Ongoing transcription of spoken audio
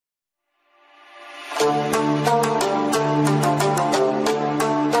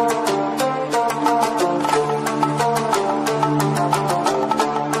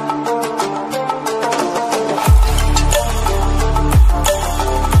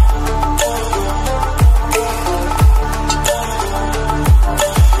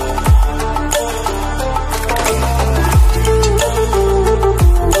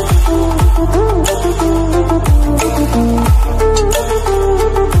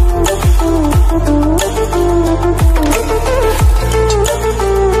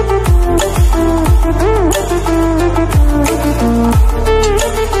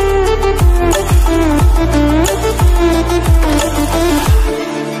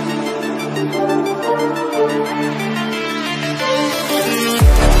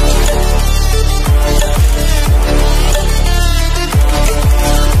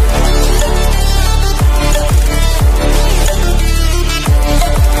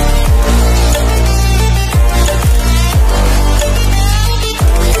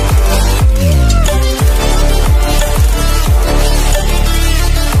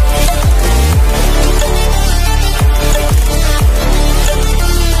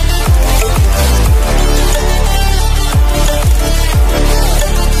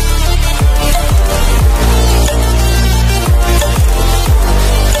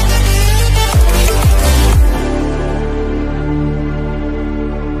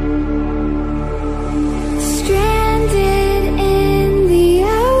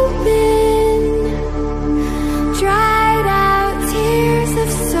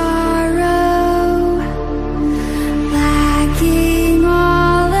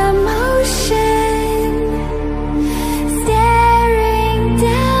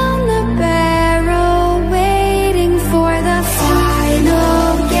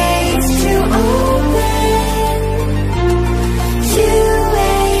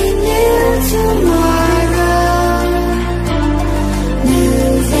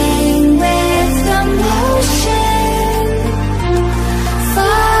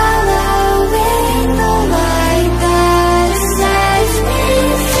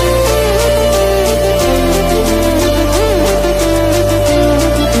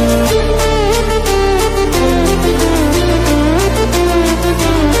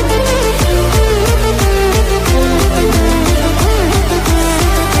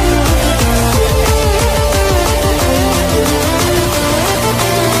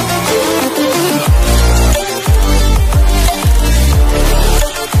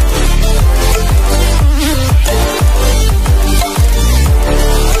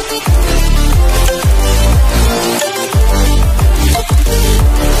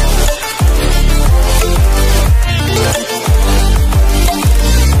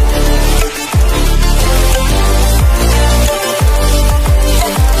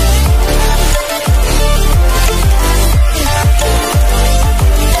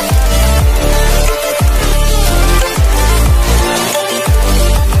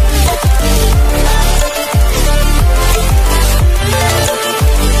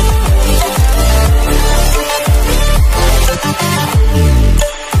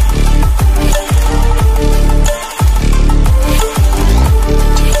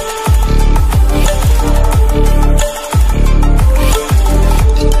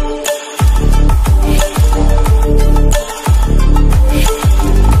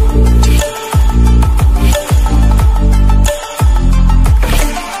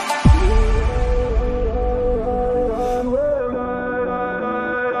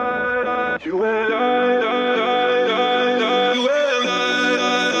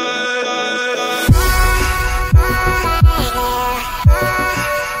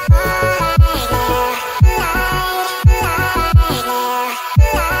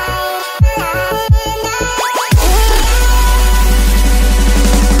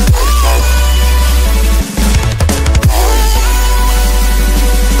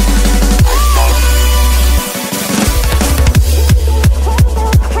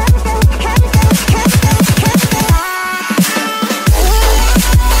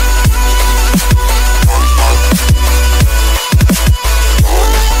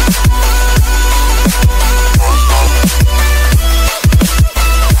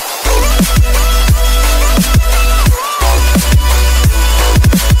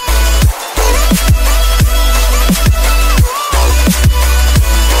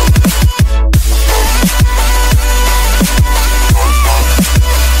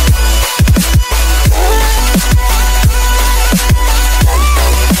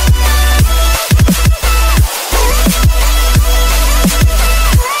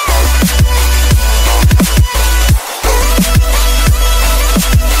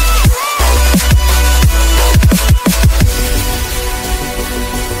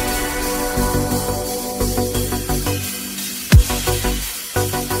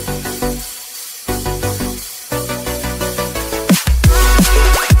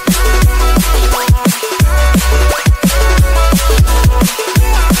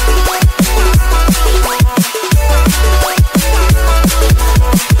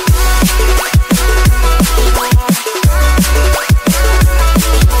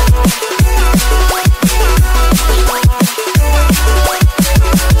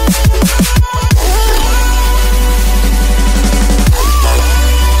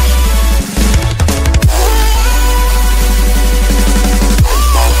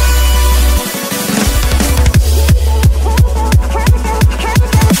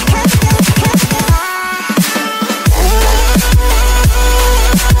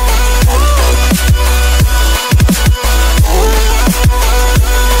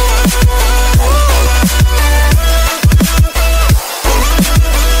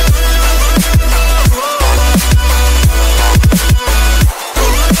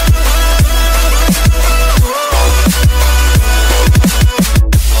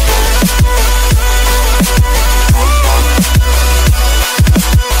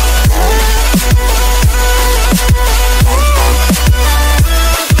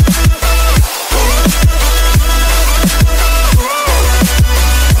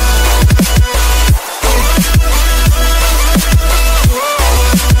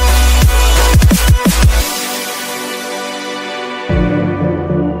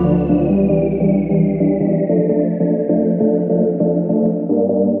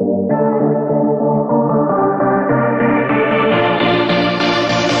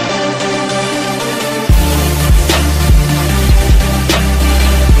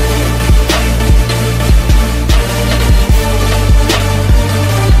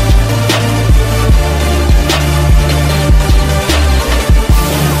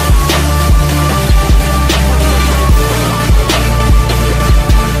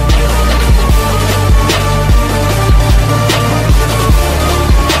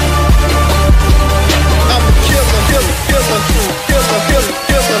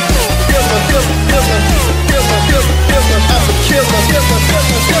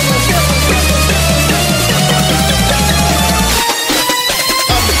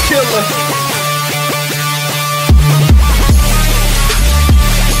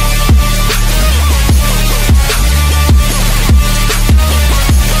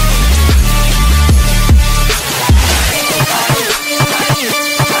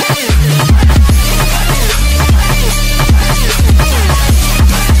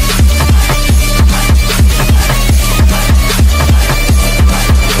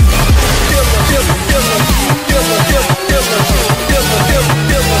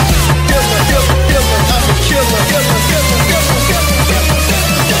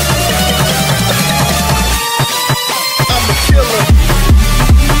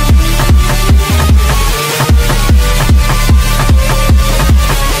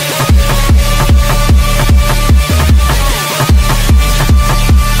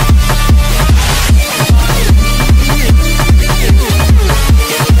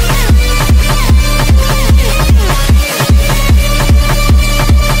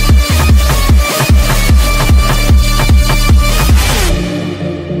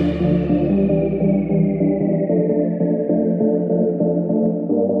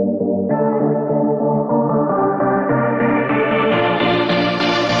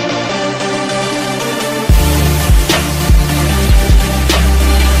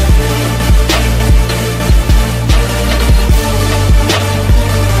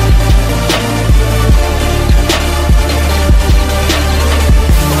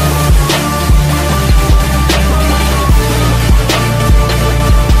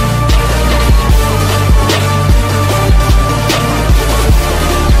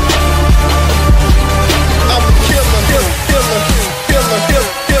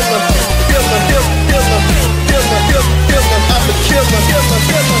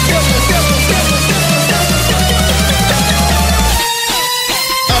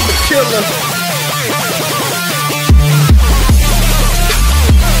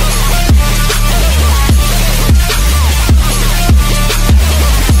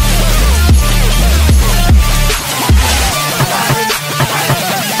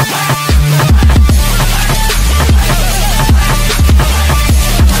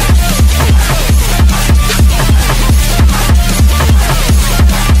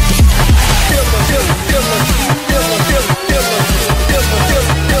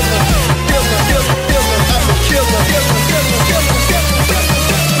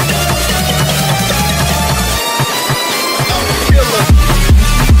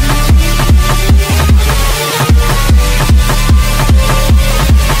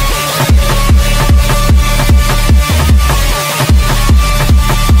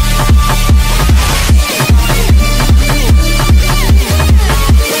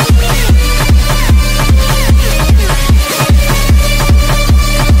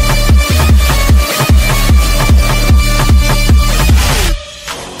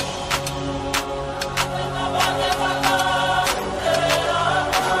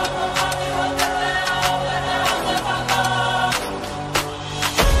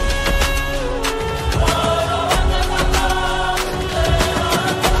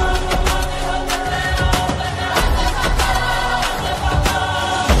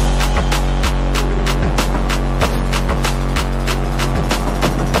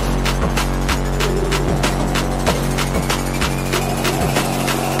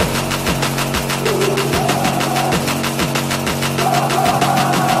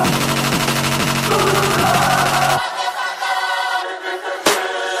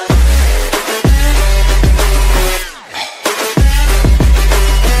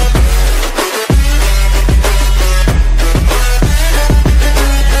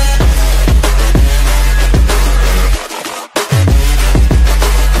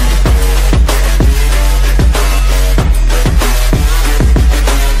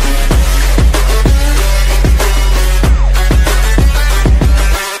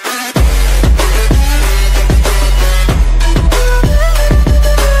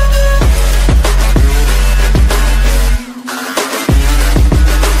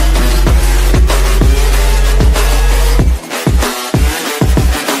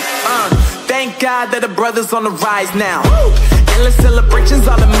God that the brothers on the rise now. Endless celebrations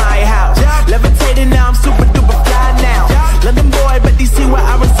all in my house. Levitating now, I'm super duper fly now. London boy, but DC where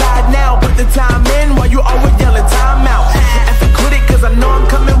I reside now. Put the time in while you always yelling time out. F it, quit it, cause I know I'm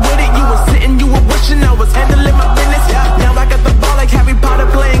coming with it. You were sitting, you were wishing I was handling my business. Now I got the ball like Harry Potter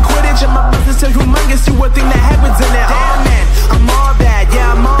playing Quidditch. And my business is humongous, you would think that happens in it. Oh man, I'm all that,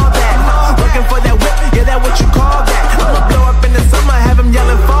 yeah, I'm all that. Looking for that whip, yeah, that what you call that. I'ma blow up in the summer, have him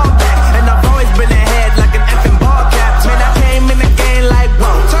yelling fall back. And I've always been ahead like an effing ball cap. Man, I came in the game like,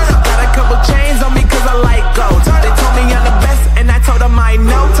 whoa. Got a couple chains on me cause I like gold. They told me I'm the best and I told them I might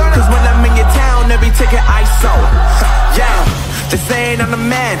know, cause when I'm in your town, every ticket I sold. Yeah, they saying I'm the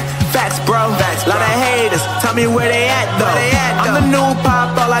man, facts bro. Lot of haters, tell me where they at though. I'm the new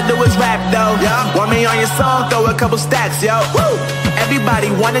pop, all I do is rap though. Want me on your song, throw a couple stacks, yo.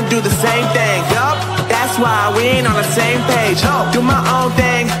 Everybody wanna do the same thing, that's why we ain't on the same page. Do my own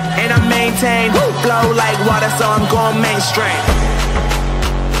thing, and I maintain. Flow like water, so I'm going mainstream.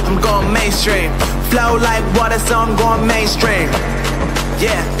 I'm going mainstream. Flow like water, so I'm going mainstream.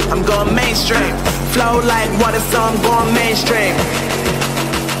 Yeah, I'm going mainstream. Flow like water, so I'm going mainstream.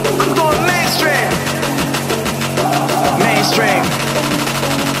 I'm going mainstream. Mainstream.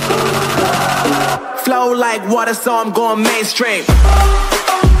 Flow like water, so I'm going mainstream.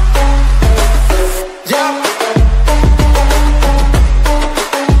 Yeah.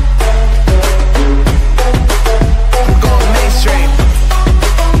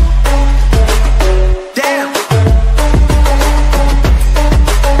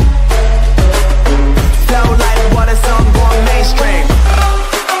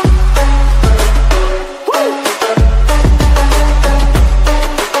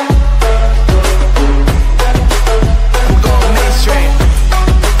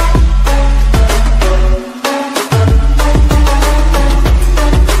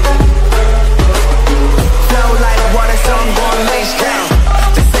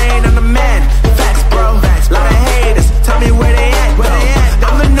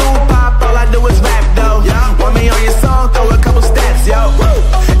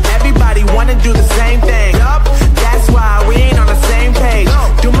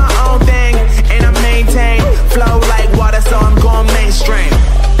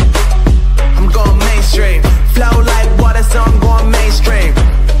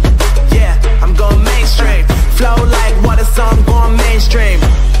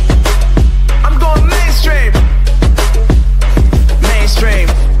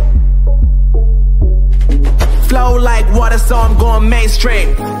 So I'm going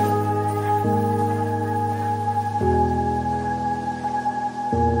mainstream.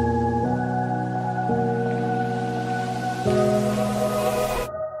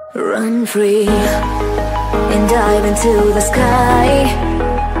 Run free and dive into the sky.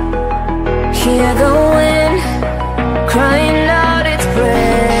 Hear the wind crying out its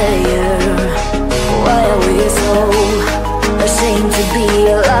prayer. Why are we so ashamed to be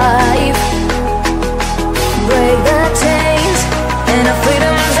alive? Break the chains and our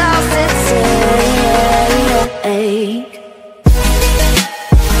freedom's ours at stake.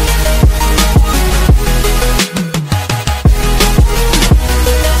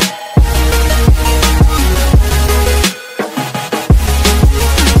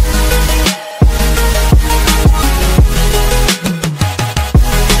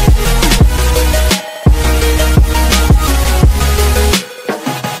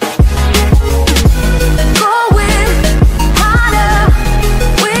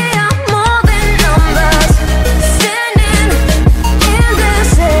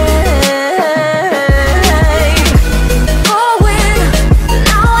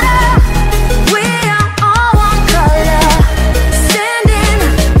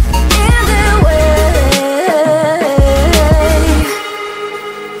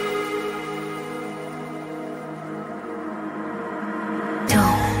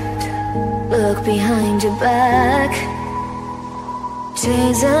 Look behind your back.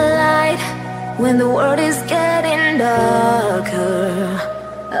 Chase a light when the world is getting darker.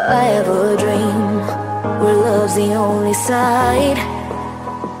 I have a dream where love's the only side.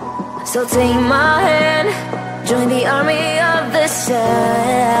 So take my hand, join the army of the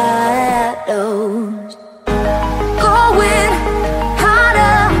shadows. Going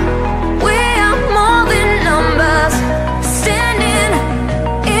harder, we are more than numbers. Standing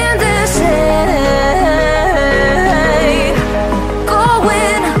in this shade.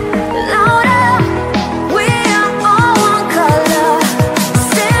 Going louder, we are all one color.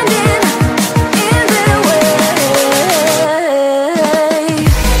 Standing in their way.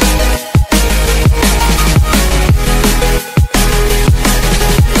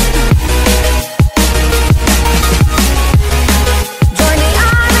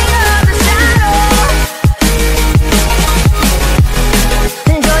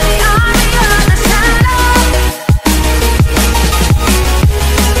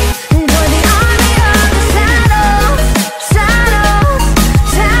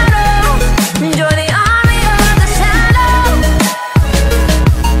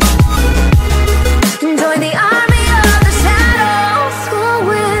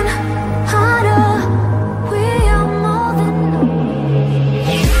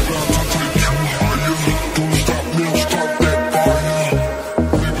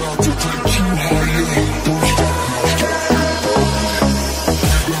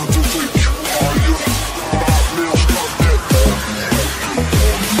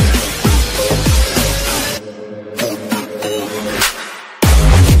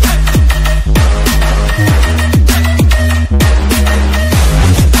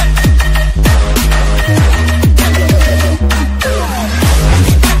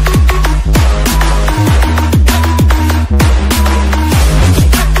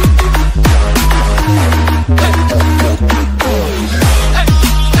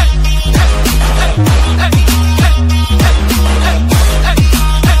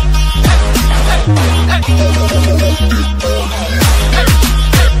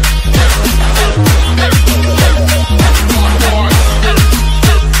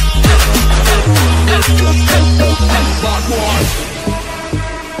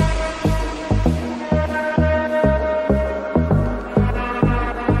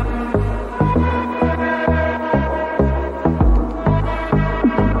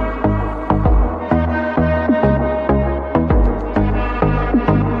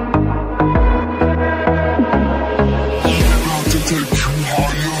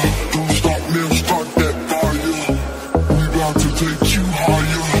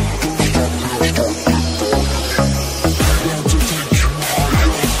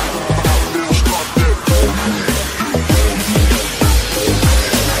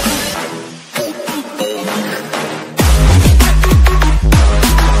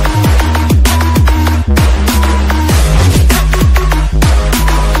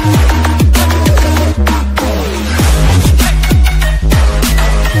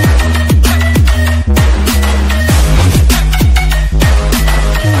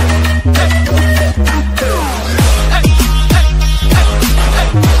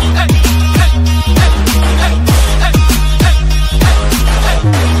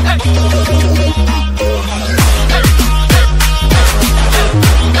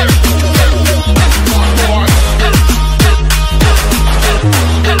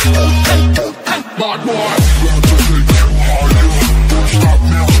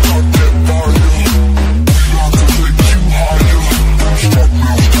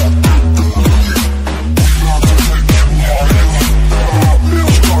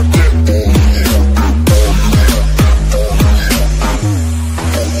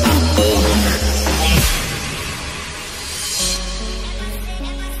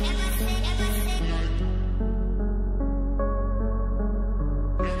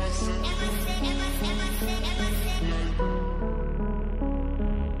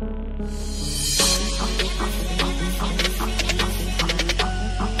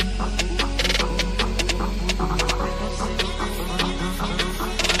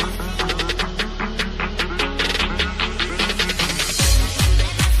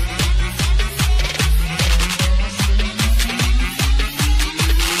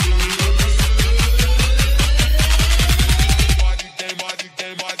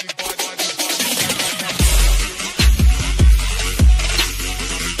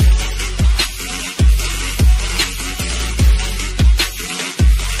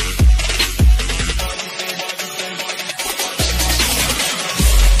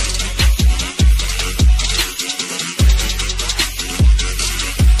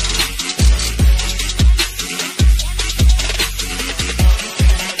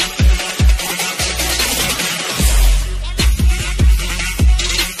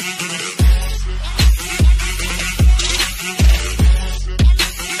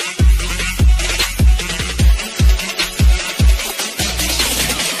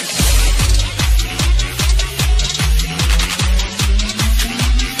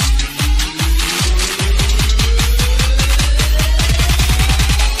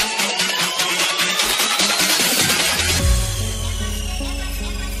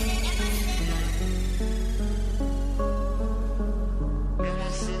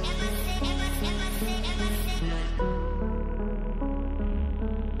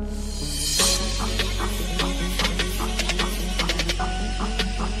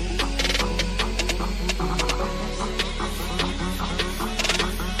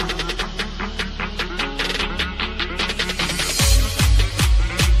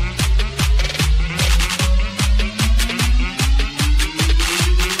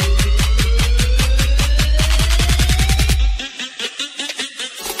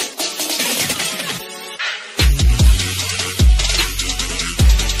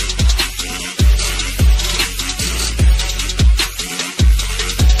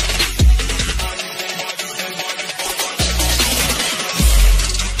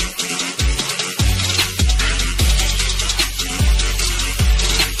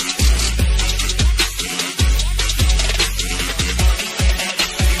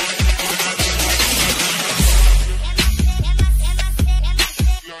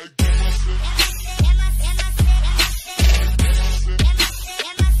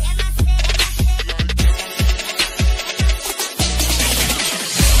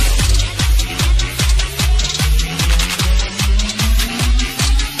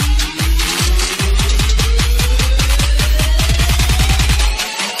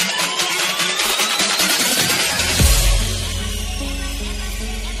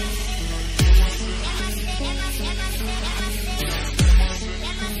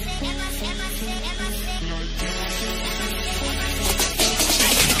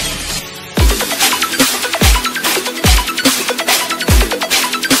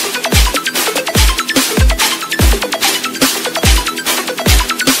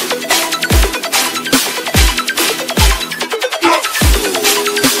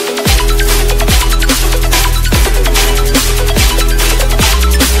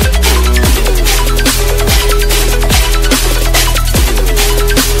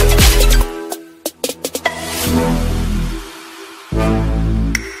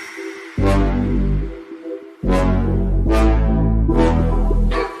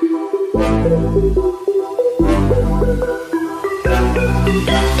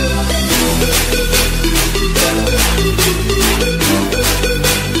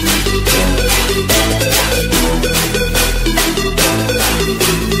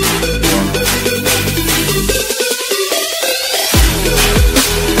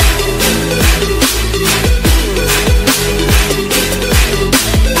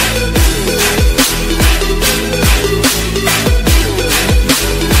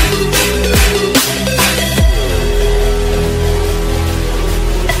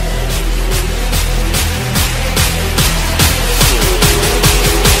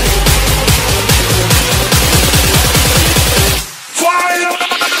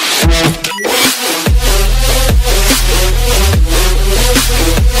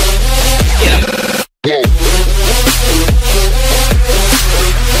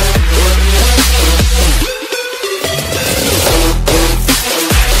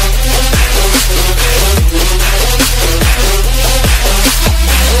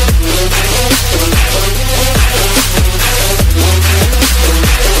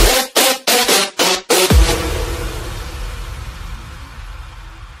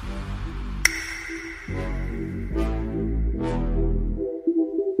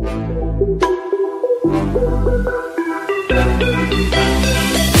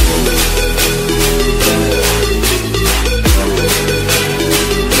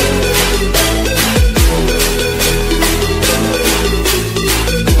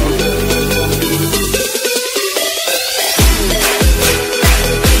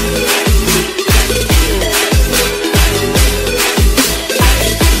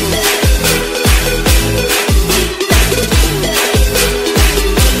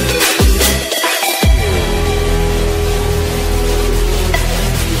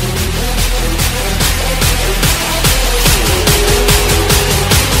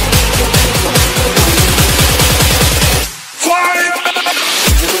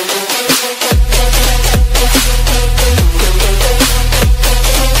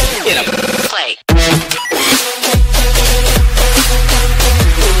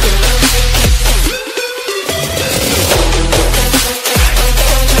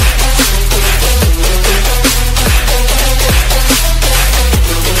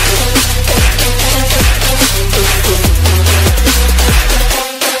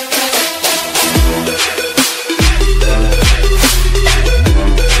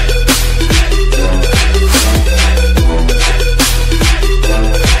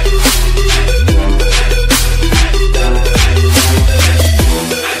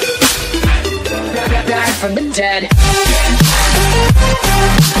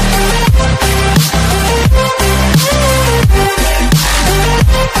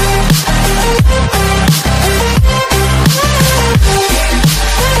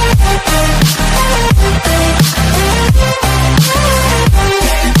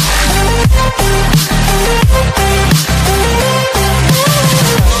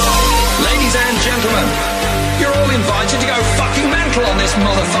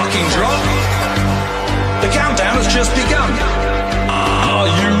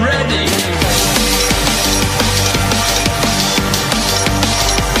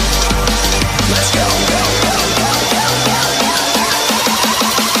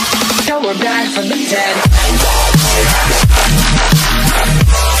 We're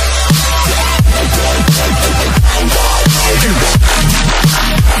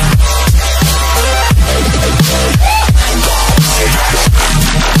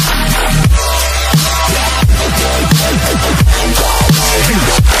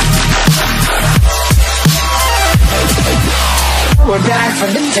back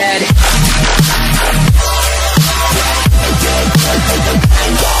from the dead.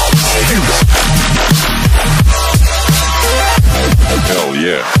 Hell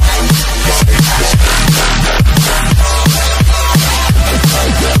yeah.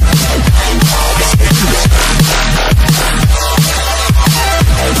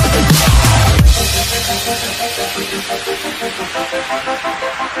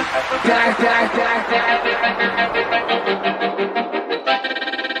 Back.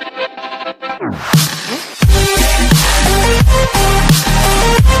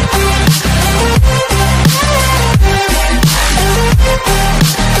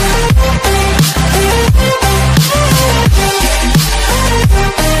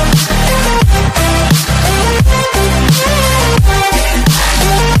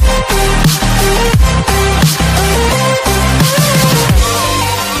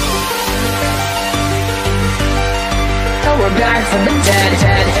 We're back from the dead.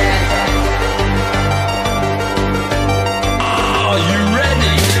 Are you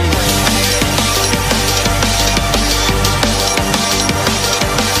ready?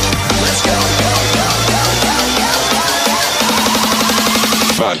 Let's go.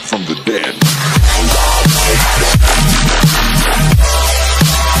 Back from the dead.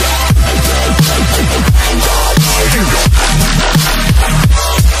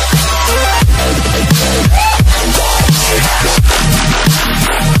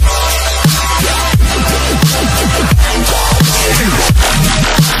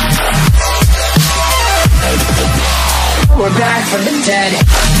 We're back from the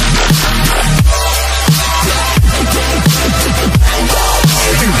dead.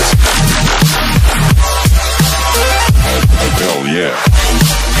 Hell yeah.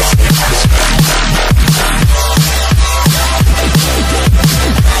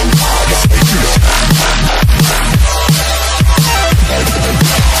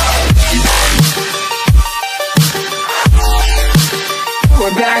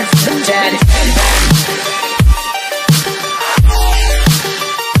 We're back from the dead.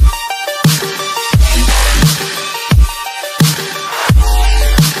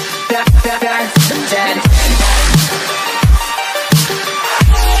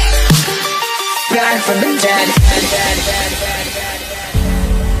 Back from the dead. Back from the dead.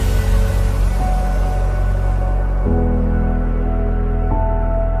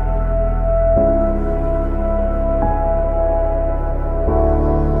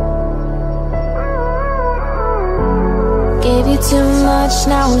 Gave you too much,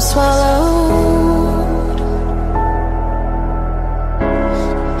 now I'm swallowed.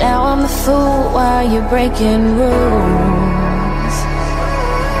 Now I'm the fool while you're breaking rules.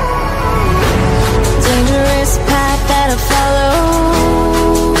 Dangerous path that I follow.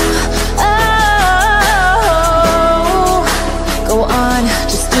 Oh, go on,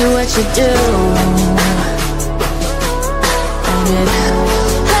 just do what you do. And it hurts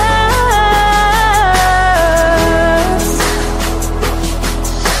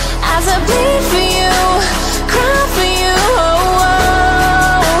as I bleed for you, cry for you.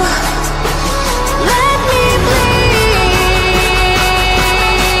 Oh, oh. Let me bleed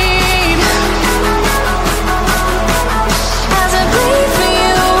as I bleed for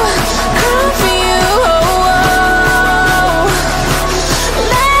you, cry for you. Oh, oh.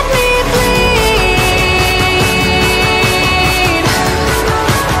 Let me bleed.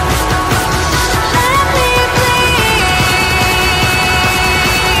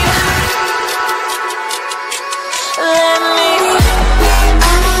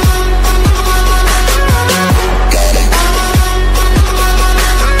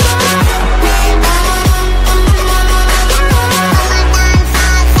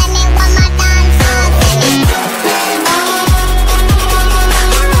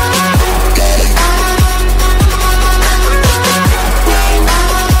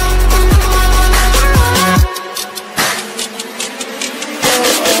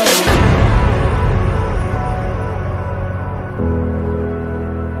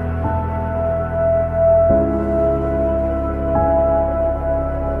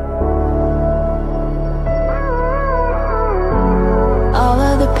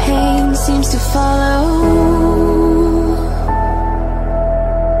 follow,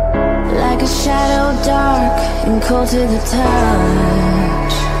 like a shadow dark and cold to the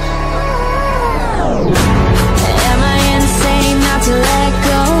touch. Am I insane not to let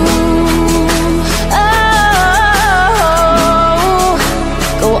go? Oh,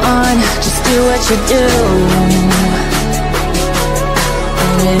 go on, just do what you do.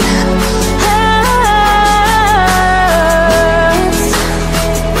 And it hurts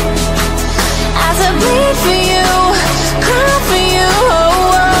as I bleed for you, cry for you.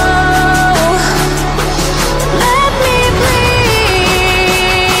 Let me bleed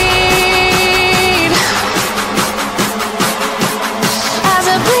as I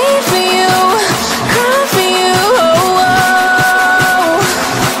bleed for you, cry for you.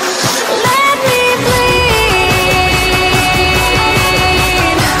 Let me bleed.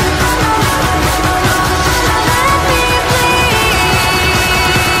 Let me bleed.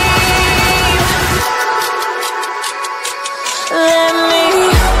 Let me.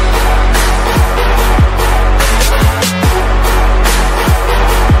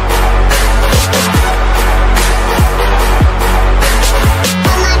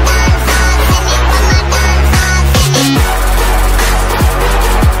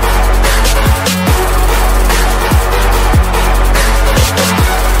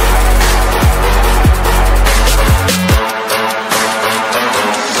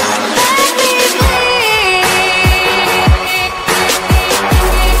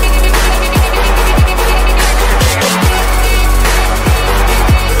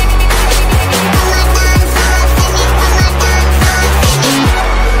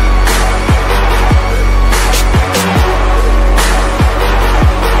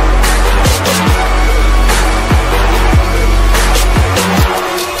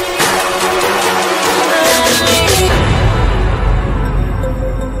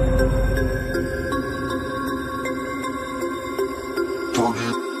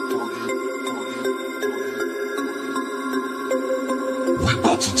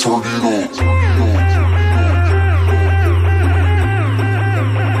 Turn it on.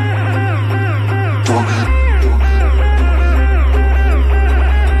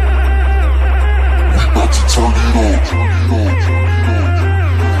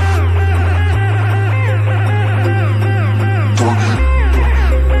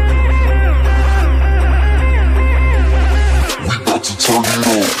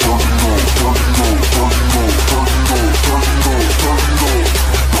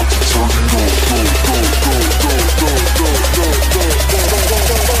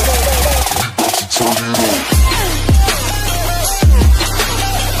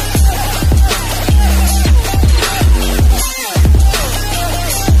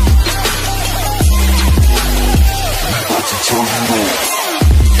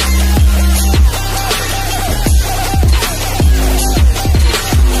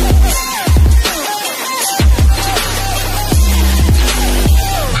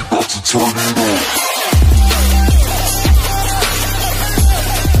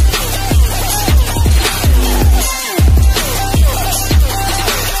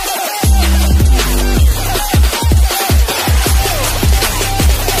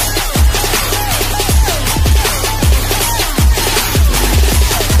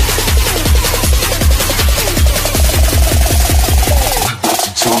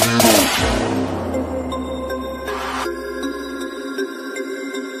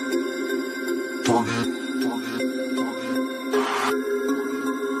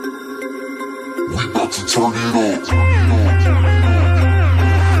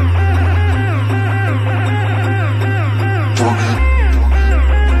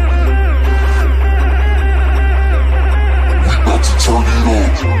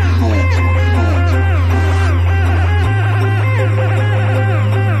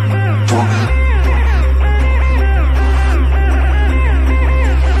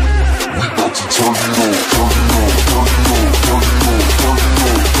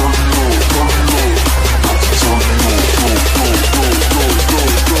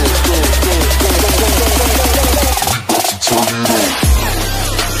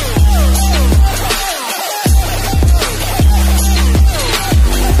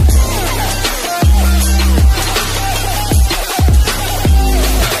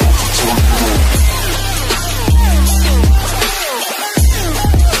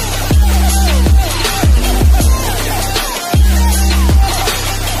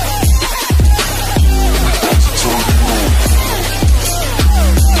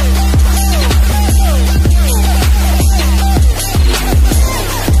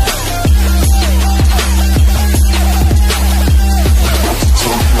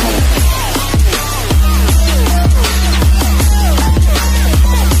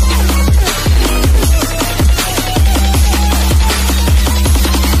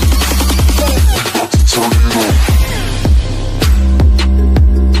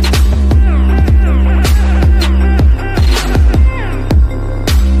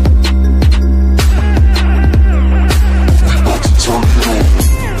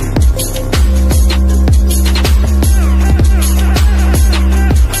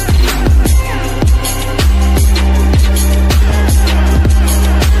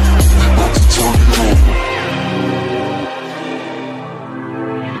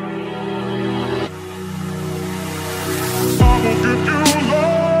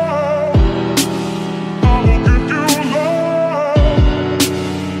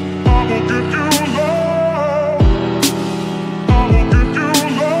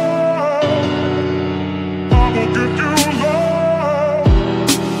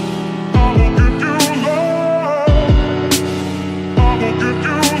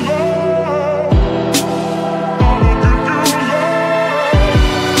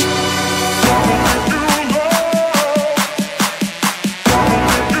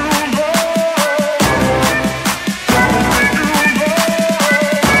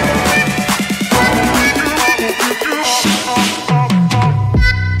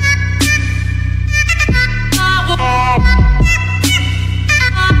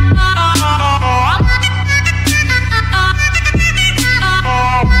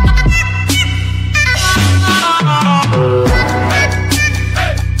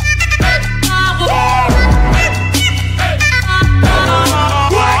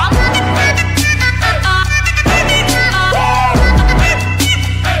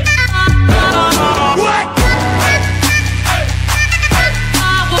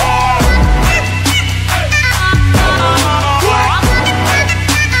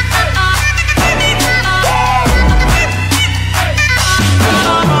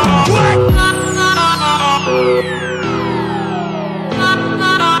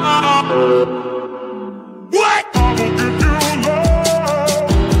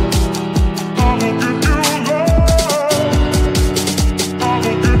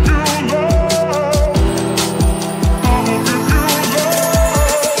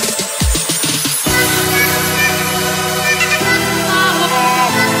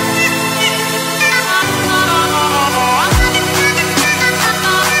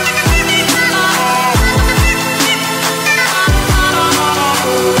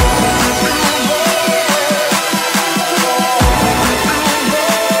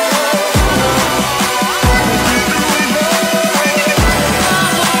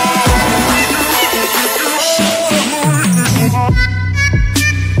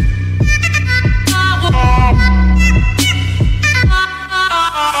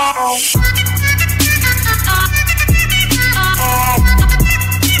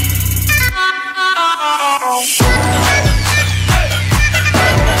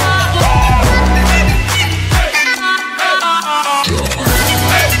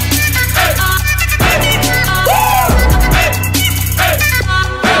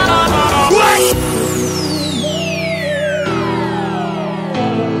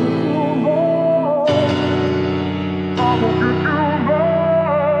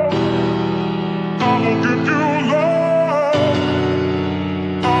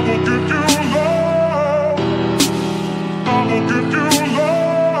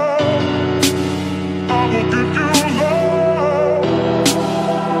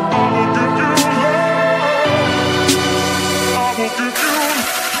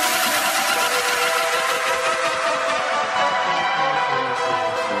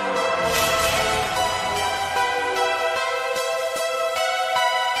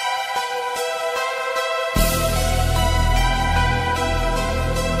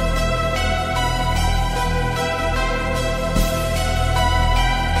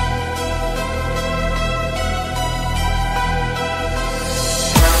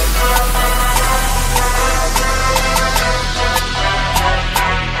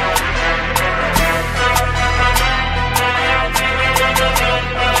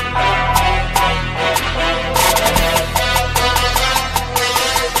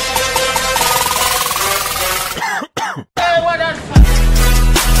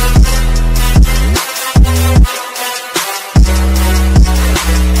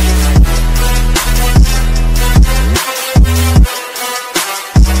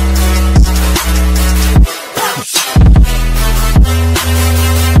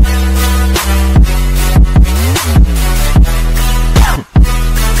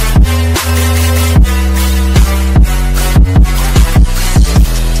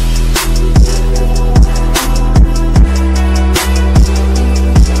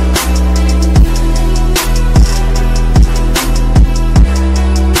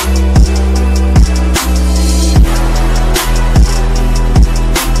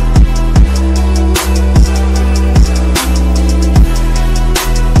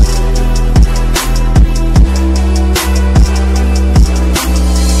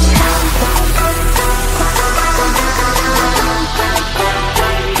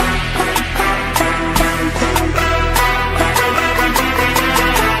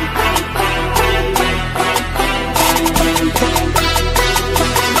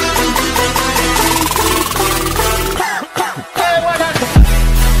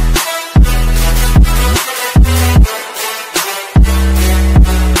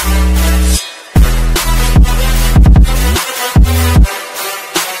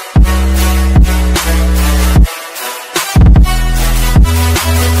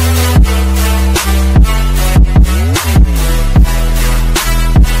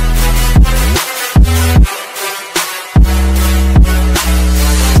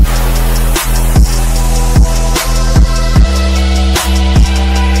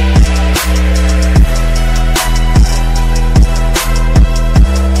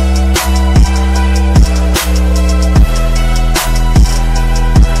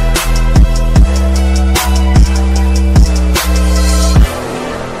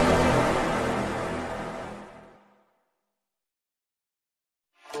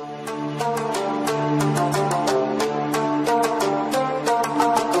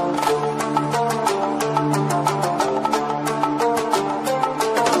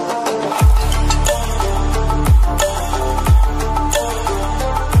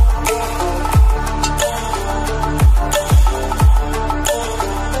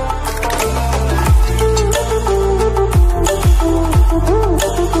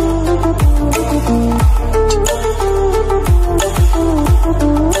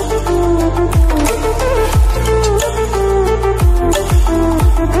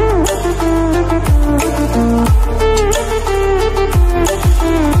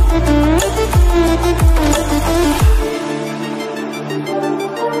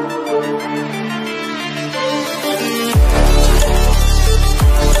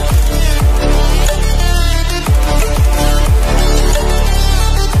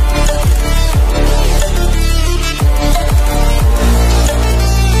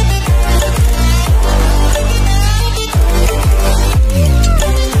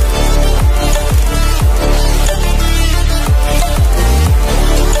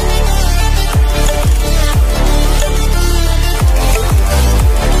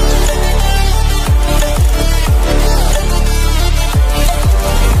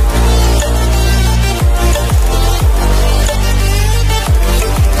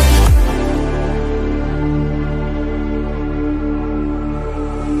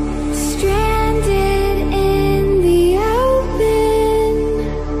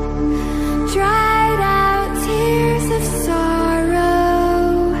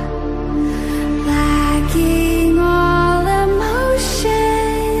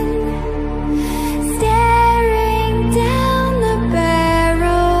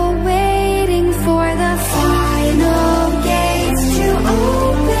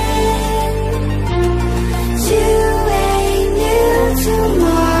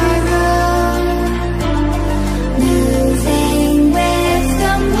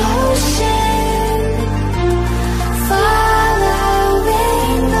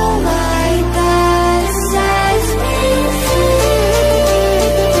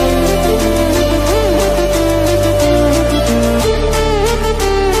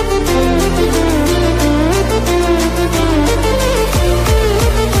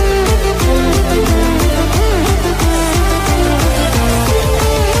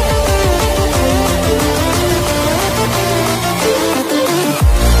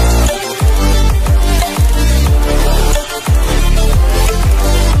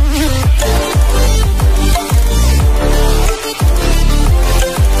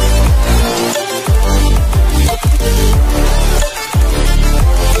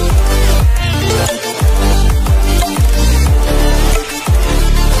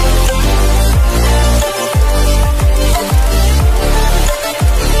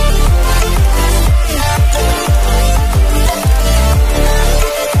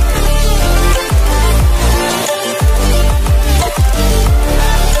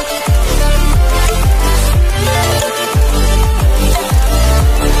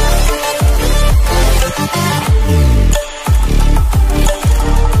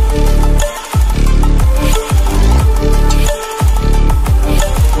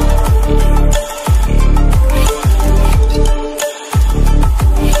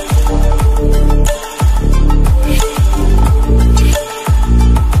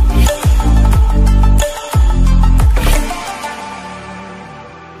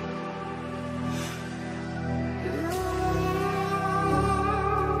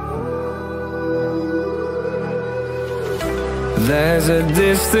 There's a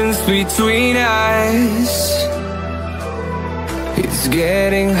distance between us. It's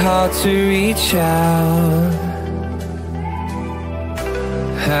getting hard to reach out.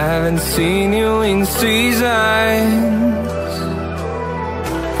 Haven't seen you in seasons,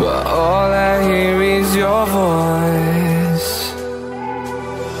 but all I hear is your voice.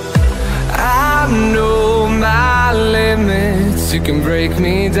 I know my limits, you can break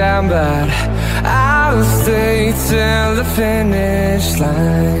me down, but I'll stay till the finish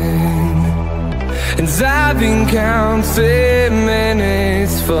line. And I've been counting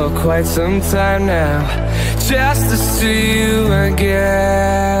minutes for quite some time now, just to see you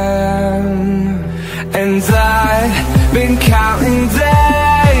again. And I've been counting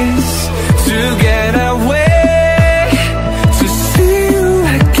days to get away, to see you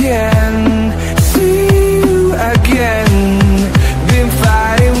again, see you again. Been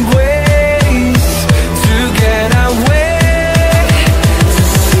finding ways to get away, to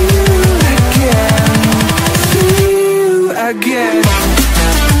see you again, see you again.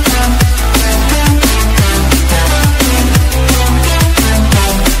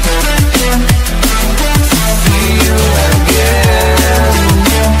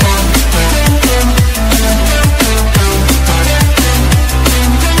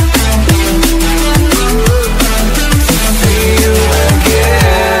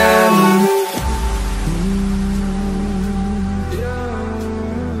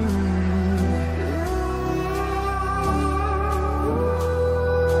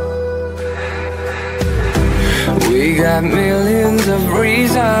 We got millions of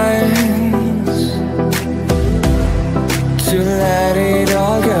reasons to let it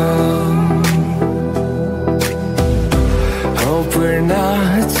all go. Hope we're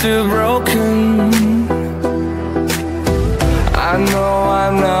not too broken. I know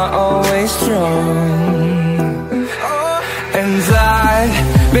I'm not always strong, and I've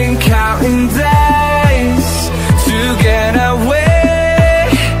been counting days to get away,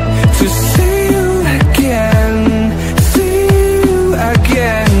 to see you again, see you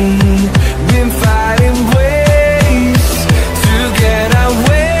again. Been finding ways to get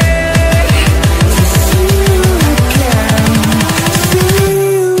away, to see you again, see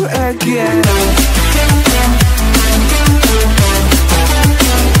you again.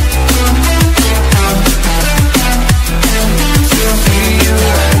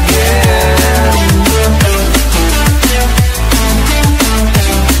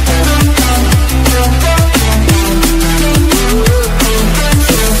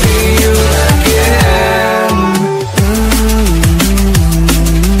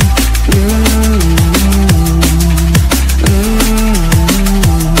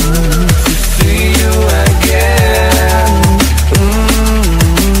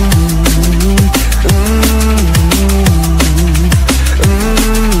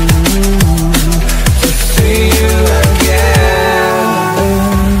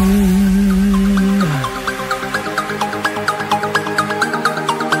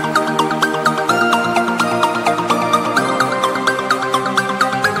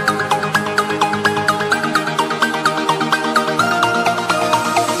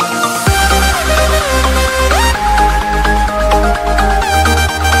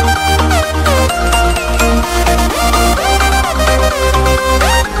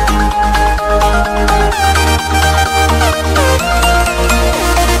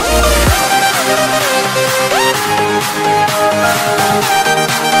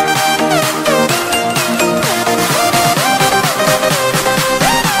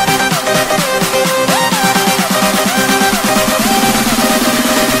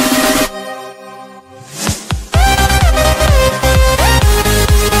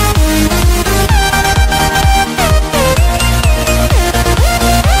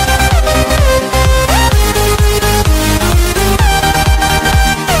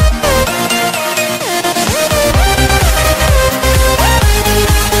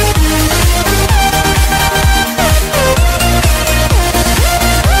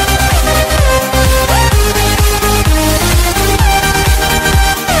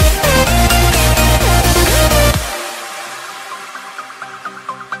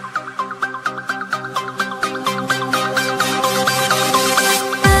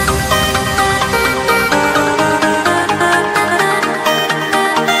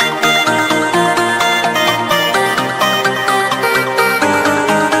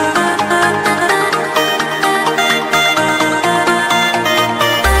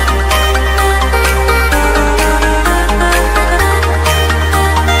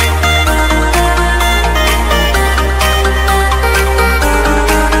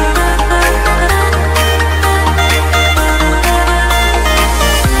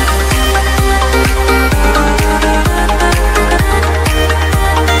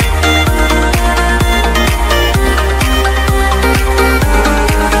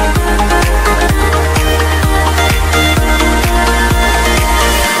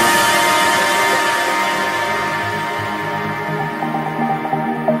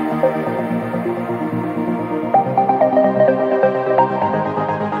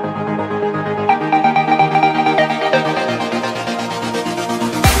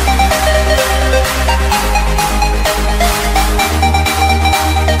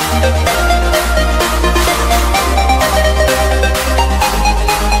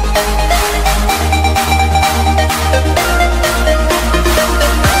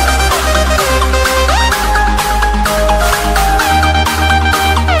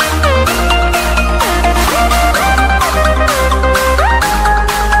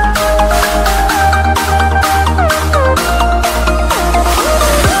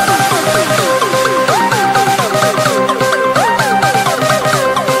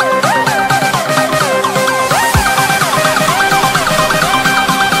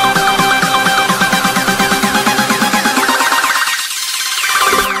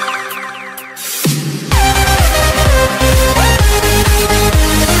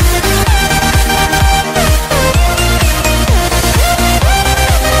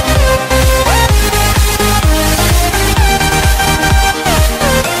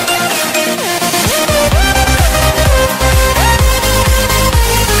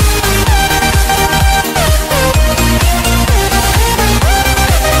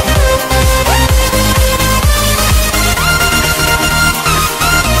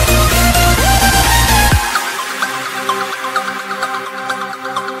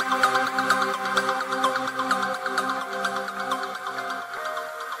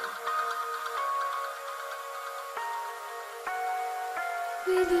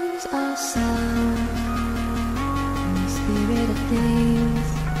 lose ourselves in the spirit of things.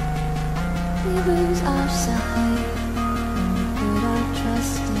 We lose our sight when we put our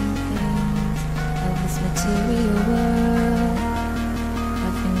trust in things of this material world.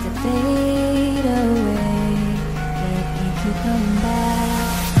 Our things that fade away, yet we keep coming back,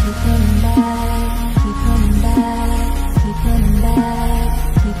 keep coming back, keep coming back, keep coming back,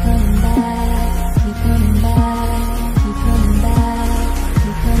 keep coming back, keep coming back, keep coming back, keep coming back, keep coming back,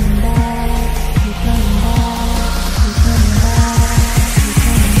 keep coming back, keep coming back.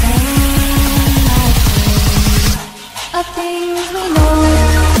 Of things we know.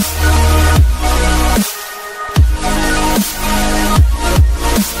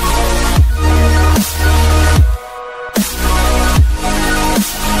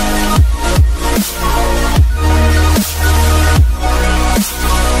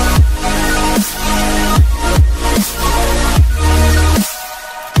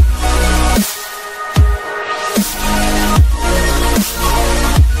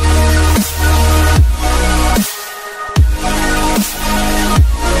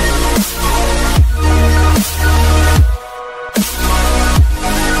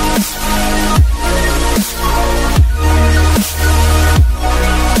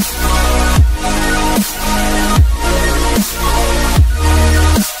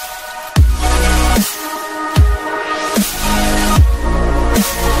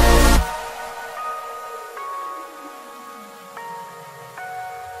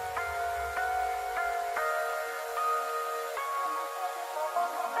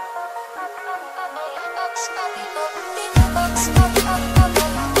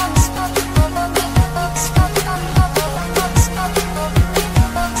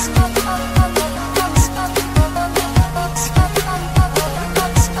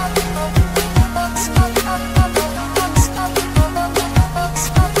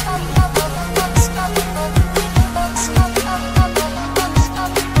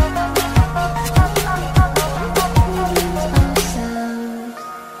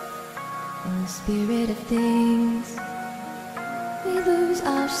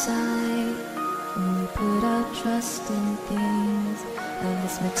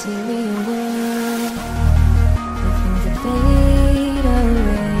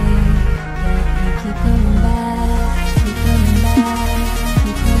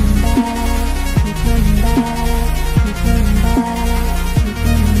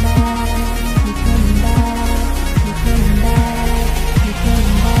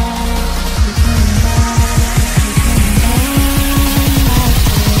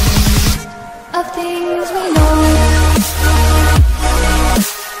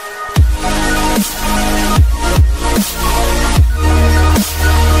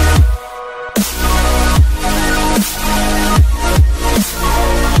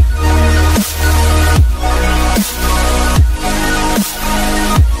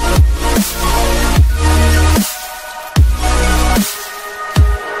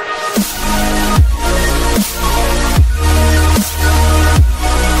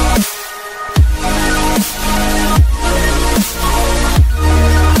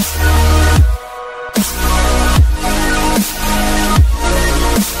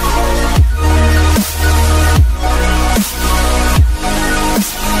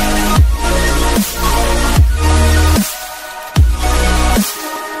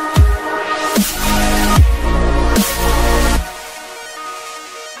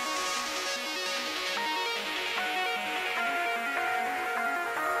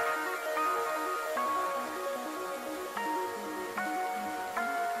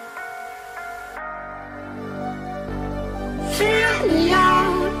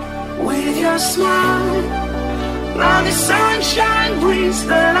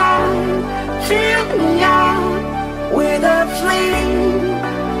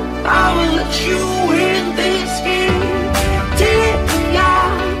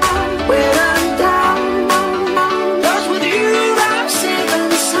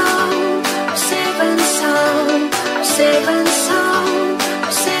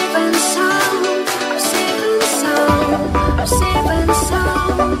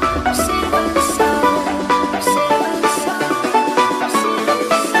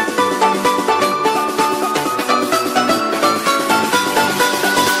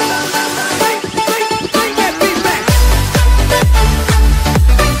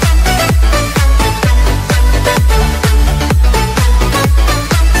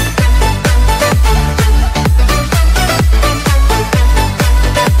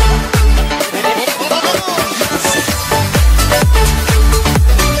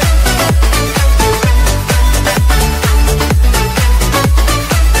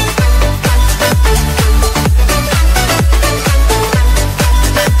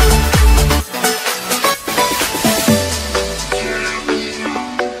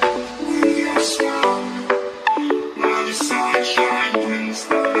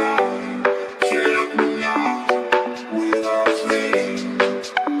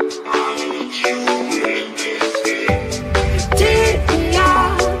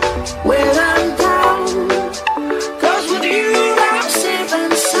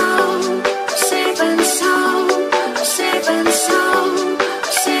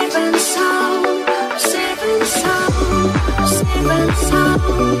 So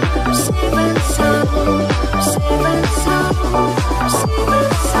save a